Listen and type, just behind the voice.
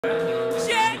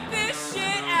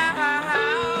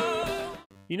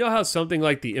You know how something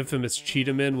like the infamous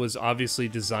Cheetah was obviously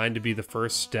designed to be the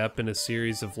first step in a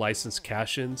series of licensed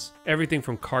cash-ins? Everything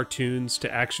from cartoons to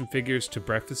action figures to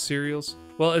breakfast cereals?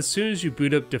 Well, as soon as you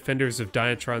boot up Defenders of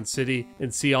Dynatron City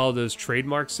and see all those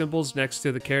trademark symbols next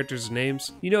to the characters'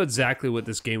 names, you know exactly what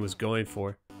this game was going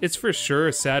for. It's for sure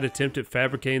a sad attempt at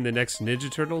fabricating the next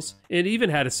Ninja Turtles. It even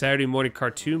had a Saturday morning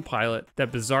cartoon pilot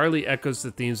that bizarrely echoes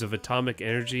the themes of atomic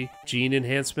energy, gene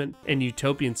enhancement, and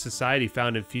utopian society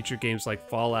found in future games like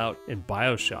Fallout and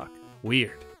BioShock.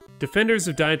 Weird. Defenders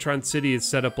of Dynatron City is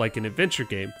set up like an adventure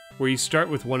game, where you start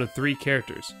with one of 3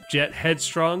 characters. Jet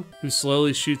Headstrong, who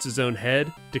slowly shoots his own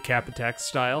head, Decapitax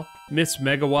style. Miss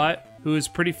Megawatt, who is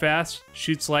pretty fast,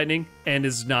 shoots lightning, and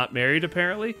is not married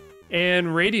apparently.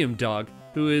 And Radium Dog,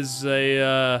 who is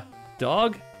a,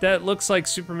 dog that looks like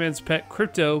Superman's pet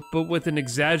Crypto, but with an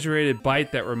exaggerated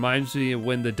bite that reminds me of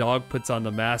when the dog puts on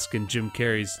the mask in Jim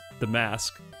Carrey's The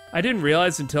Mask. I didn't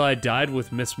realize until I died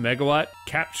with Miss Megawatt,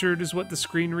 captured is what the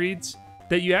screen reads,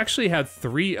 that you actually have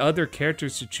 3 other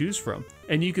characters to choose from,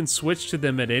 and you can switch to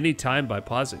them at any time by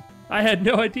pausing. I had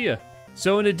no idea.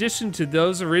 So in addition to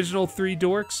those original 3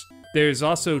 dorks, there's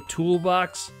also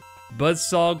Toolbox,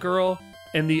 Buzzsaw Girl,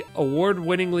 and the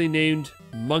award-winningly named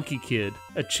Monkey Kid,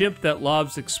 a chimp that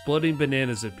lobs exploding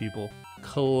bananas at people.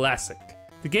 Classic.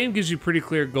 The game gives you pretty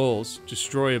clear goals.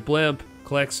 Destroy a blimp,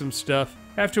 collect some stuff,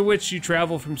 after which you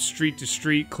travel from street to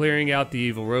street clearing out the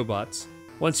evil robots.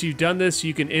 Once you've done this,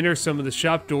 you can enter some of the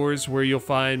shop doors where you'll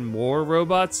find more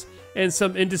robots and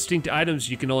some indistinct items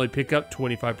you can only pick up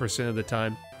 25% of the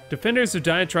time. Defenders of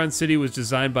Dynatron City was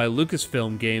designed by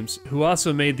Lucasfilm Games, who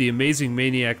also made the amazing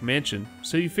Maniac Mansion,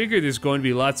 so you figure there's going to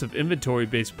be lots of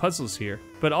inventory-based puzzles here.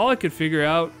 But all I could figure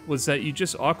out was that you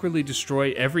just awkwardly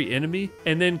destroy every enemy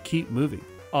and then keep moving.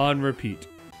 On repeat.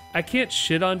 I can't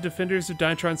shit on Defenders of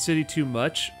Dynatron City too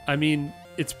much. I mean,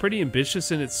 it's pretty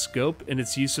ambitious in its scope and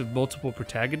its use of multiple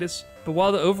protagonists, but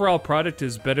while the overall product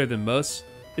is better than most,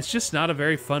 it's just not a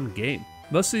very fun game.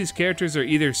 Most of these characters are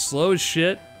either slow as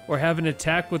shit, or have an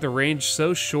attack with a range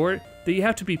so short that you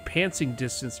have to be pantsing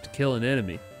distance to kill an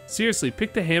enemy. Seriously,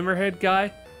 pick the hammerhead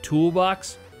guy,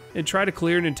 Toolbox, and try to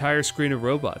clear an entire screen of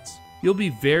robots. You'll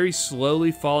be very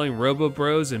slowly falling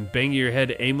robo-bros and banging your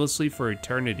head aimlessly for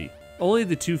eternity. Only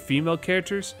the 2 female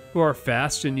characters, who are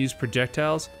fast and use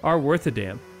projectiles, are worth a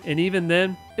damn, and even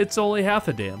then, it's only half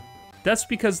a damn. That's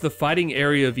because the fighting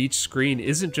area of each screen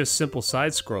isn't just simple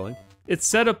side-scrolling. It's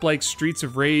set up like Streets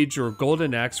of Rage or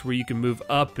Golden Axe where you can move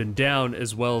up and down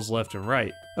as well as left and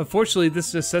right. Unfortunately,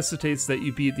 this necessitates that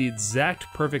you be the exact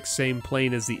perfect same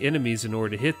plane as the enemies in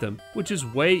order to hit them, which is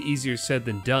way easier said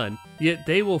than done, yet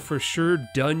they will for sure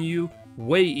done you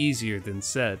way easier than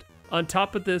said. On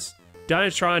top of this,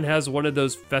 Dynatron has one of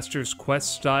those Fester's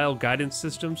Quest style guidance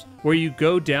systems where you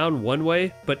go down one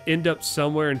way but end up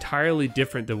somewhere entirely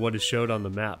different than what is showed on the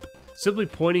map. Simply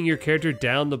pointing your character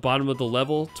down the bottom of the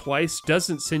level twice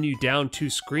doesn't send you down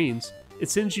 2 screens, it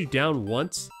sends you down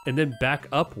once and then back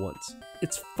up once.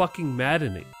 It's fucking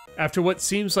maddening. After what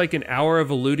seems like an hour of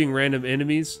eluding random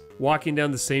enemies, walking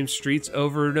down the same streets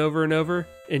over and over and over,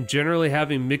 and generally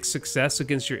having mixed success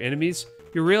against your enemies,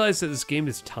 you realize that this game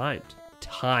is timed.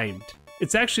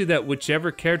 It's actually that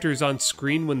whichever character is on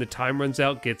screen when the time runs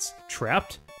out gets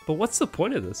trapped, but what's the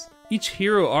point of this? Each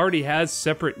hero already has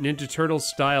separate Ninja Turtles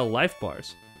style life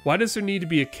bars. Why does there need to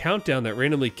be a countdown that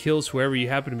randomly kills whoever you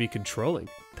happen to be controlling?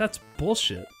 That's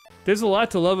bullshit. There's a lot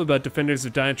to love about Defenders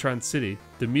of Dynatron City.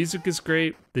 The music is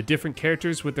great, the different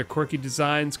characters with their quirky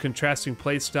designs, contrasting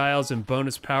playstyles, and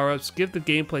bonus power-ups give the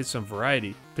gameplay some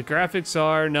variety. The graphics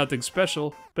are nothing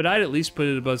special, but I'd at least put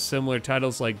it above similar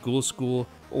titles like Ghoul School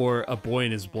or A Boy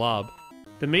and His Blob.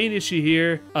 The main issue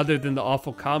here, other than the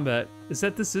awful combat, is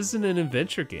that this isn't an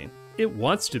adventure game. It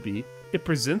wants to be, it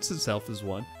presents itself as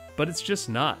one, but it's just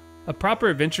not. A proper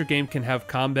adventure game can have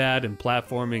combat and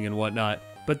platforming and whatnot,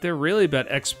 but they're really about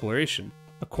exploration.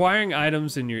 Acquiring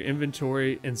items in your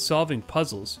inventory and solving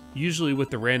puzzles, usually with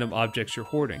the random objects you're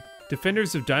hoarding.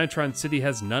 Defenders of Dynatron City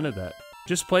has none of that.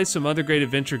 Just play some other great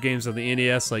adventure games on the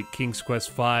NES like King's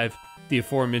Quest V, the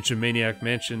aforementioned Maniac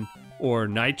Mansion, or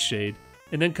Nightshade,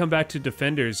 and then come back to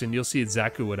Defenders and you'll see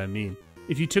exactly what I mean.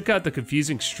 If you took out the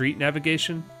confusing street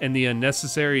navigation and the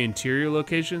unnecessary interior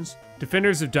locations,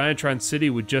 Defenders of Dynatron City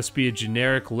would just be a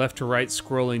generic left-to-right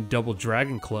scrolling Double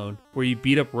Dragon clone where you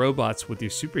beat up robots with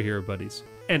your superhero buddies.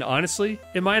 And honestly,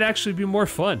 it might actually be more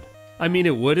fun. I mean,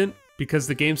 it wouldn't, because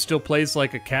the game still plays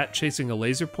like a cat chasing a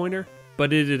laser pointer,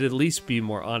 but it'd at least be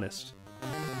more honest.